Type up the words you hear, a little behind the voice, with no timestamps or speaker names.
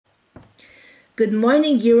Good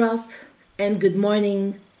morning, Europe, and good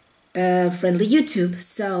morning, friendly YouTube.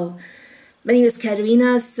 So, my name is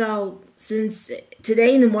Katerina. So, since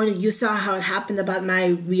today in the morning you saw how it happened about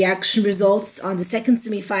my reaction results on the second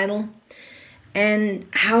semifinal and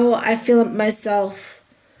how I feel myself,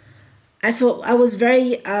 I was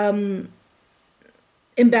very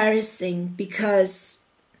embarrassing because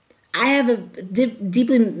I have a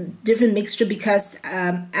deeply different mixture because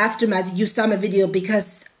aftermath you saw my video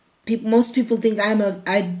because most people think I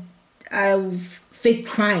fake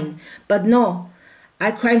crying, but no,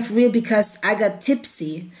 I cried for real because I got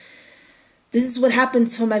tipsy. This is what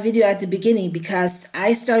happened for my video at the beginning because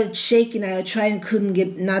I started shaking. I tried and couldn't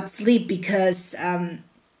get not sleep because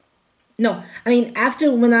after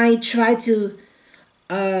when I tried to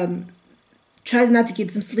try not to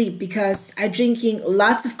get some sleep because I drinking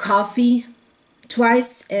lots of coffee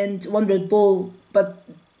twice and one Red Bull, but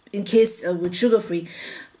in case with sugar free,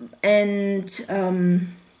 and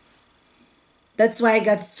that's why I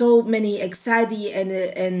got so many anxiety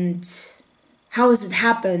and how has it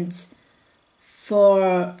happened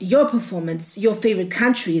for your performance, your favorite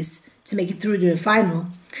countries to make it through to the final,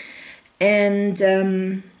 and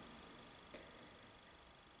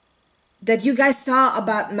that you guys saw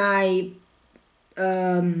about my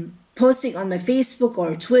posting on my Facebook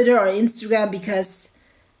or Twitter or Instagram because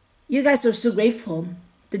you guys are so grateful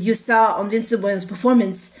that you saw on Vincent Bueno's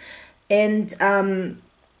performance and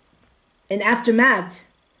aftermath.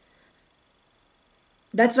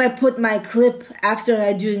 That's why I put my clip after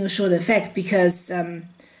I doing a short effect because to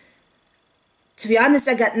be honest,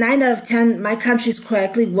 I got 9 out of 10. My countries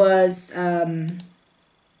correctly was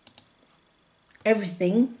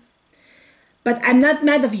everything. But I'm not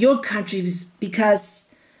mad of your countries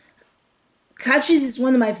because countries is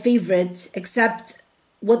one of my favorites, except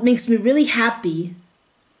what makes me really happy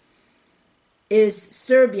is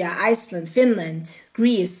Serbia, Iceland, Finland,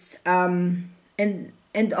 Greece, and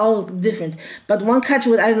all different. But one country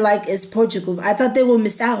what I like is Portugal. I thought they will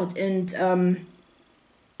miss out, and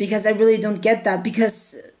because I really don't get that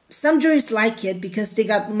because some juries like it because they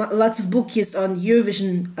got lots of bookies on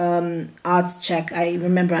Eurovision odds check. I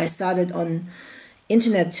remember I saw that on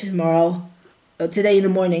internet today in the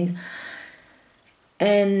morning.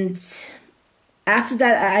 And after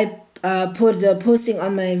that, I put a posting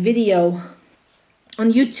on my video on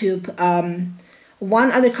YouTube.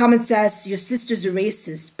 One other comment says, your sister's a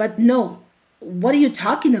racist. But no, what are you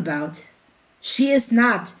talking about? She is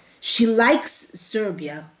not. She likes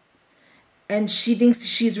Serbia. And she thinks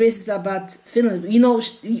she's racist about Finland. You know,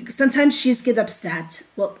 sometimes she's get upset.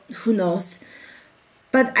 Well, who knows?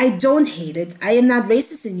 But I don't hate it. I am not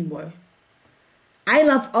racist anymore. I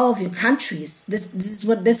love all of your countries. That's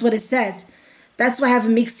what it said. That's why I have a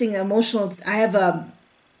mixing emotions.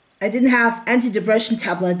 I didn't have antidepressant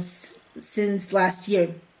tablets since last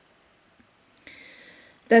year.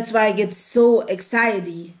 That's why I get so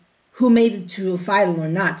excited who made it to a final or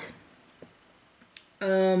not.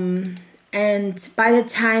 And by the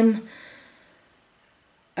time,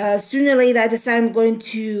 sooner or later, I decided I'm going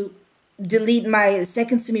to delete my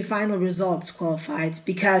second semifinal results qualified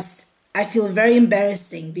because I feel very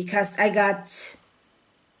embarrassing because I got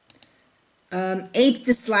 8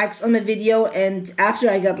 dislikes on my video, and after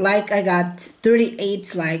I got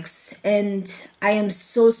 38 likes, and I am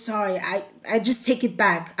so sorry. I just take it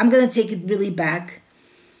back. I'm gonna take it really back.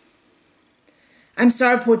 I'm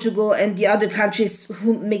sorry, Portugal and the other countries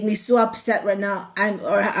who make me so upset right now.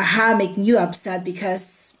 Or how I'm making you upset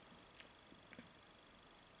because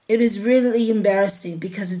it is really embarrassing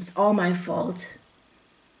because it's all my fault.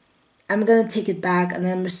 I'm gonna take it back and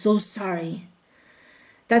I'm so sorry.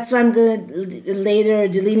 That's why I'm gonna later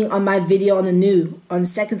deleting on my video on the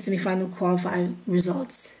second semifinal qualified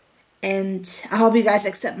results. And I hope you guys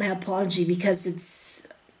accept my apology because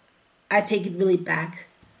I take it really back.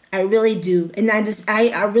 I really do. And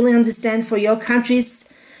I really understand for your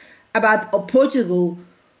countries about Portugal,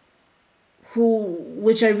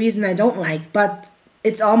 which a reason I don't like, but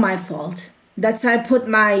it's all my fault. That's why I put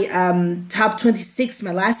my top 26,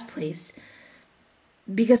 my last place,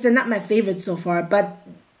 because they're not my favorite so far, but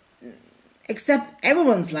except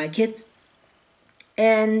everyone's like it.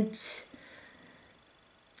 And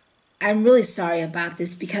I'm really sorry about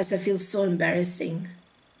this because I feel so embarrassing.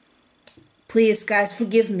 Please, guys,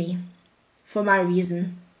 forgive me for my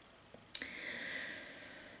reason.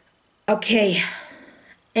 Okay,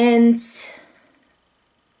 and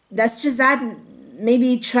that's just that.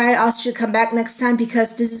 Maybe try Austria come back next time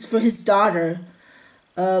because this is for his daughter.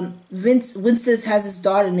 Vincent has his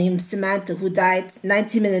daughter named Samantha who died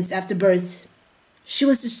 90 minutes after birth. She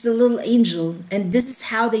was just a little angel, and this is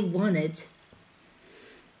how they won it.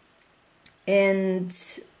 And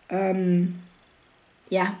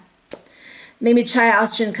yeah, maybe try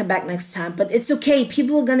Austria and come back next time. But it's okay.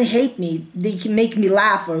 People are gonna hate me. They can make me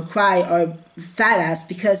laugh or cry or fat ass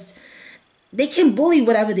because they can bully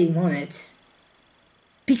whatever they wanted.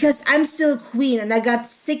 Because I'm still a queen and I got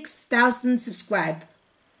 6,000 subscribed.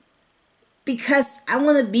 Because I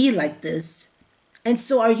want to be like this. And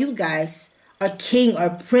so are you guys. Or king or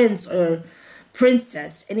prince or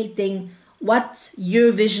princess. Anything. What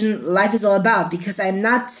Eurovision life is all about. Because I'm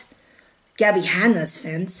not Gabby Hanna's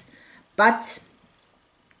fans. But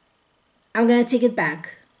I'm going to take it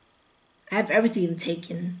back. I have everything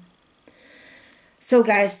taken. So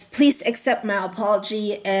guys, please accept my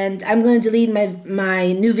apology, and I'm going to delete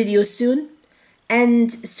my new video soon.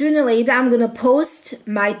 And sooner or later, I'm going to post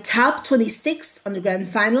my top 26 on the grand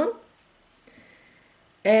final.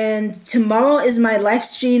 And tomorrow is my live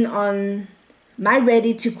stream on my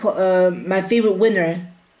my favorite winner.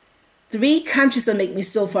 3 countries that make me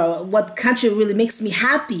so far. What country really makes me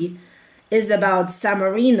happy is about San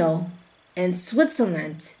Marino and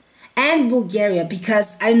Switzerland and Bulgaria,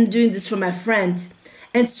 because I'm doing this for my friend.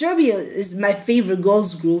 And Serbia is my favorite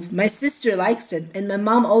girls group. My sister likes it, and my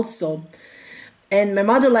mom also. And my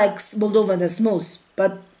mother likes Moldova the most.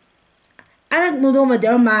 But I like Moldova.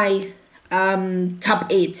 They're my top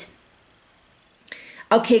 8.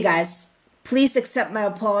 Okay, guys. Please accept my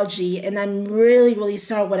apology. And I'm really, really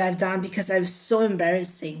sorry what I've done, because I was so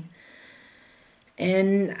embarrassing.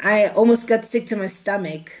 And I almost got sick to my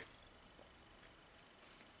stomach.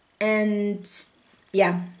 And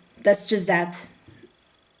yeah, that's just that.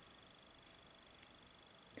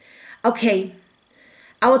 Okay,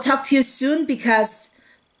 I will talk to you soon, because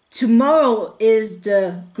tomorrow is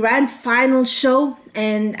the grand final show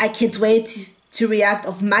and I can't wait to react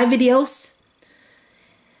of my videos.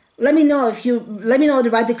 Let me know in the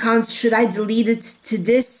right comments, should I delete it to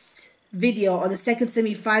this video on the second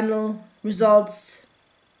semi-final results,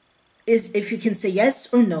 is if you can say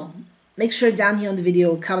yes or no. Make sure down here on the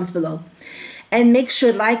video, comments below. And make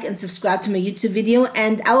sure like and subscribe to my YouTube video,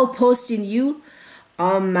 and I will post you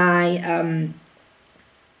on my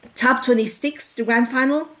top 26, the grand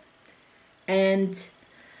final, and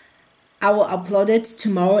I will upload it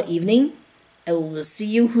tomorrow evening, and we will see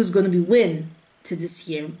you who's going to be win to this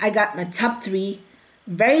year. I got my top 3,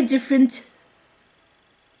 very different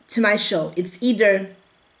to my show. It's either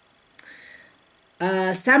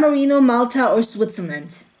San Marino, Malta, or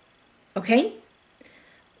Switzerland. Okay?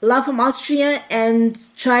 Love from Austria, and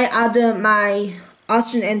try out my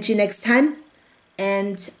Austrian entry next time.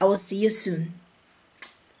 And I will see you soon.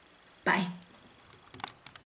 Bye.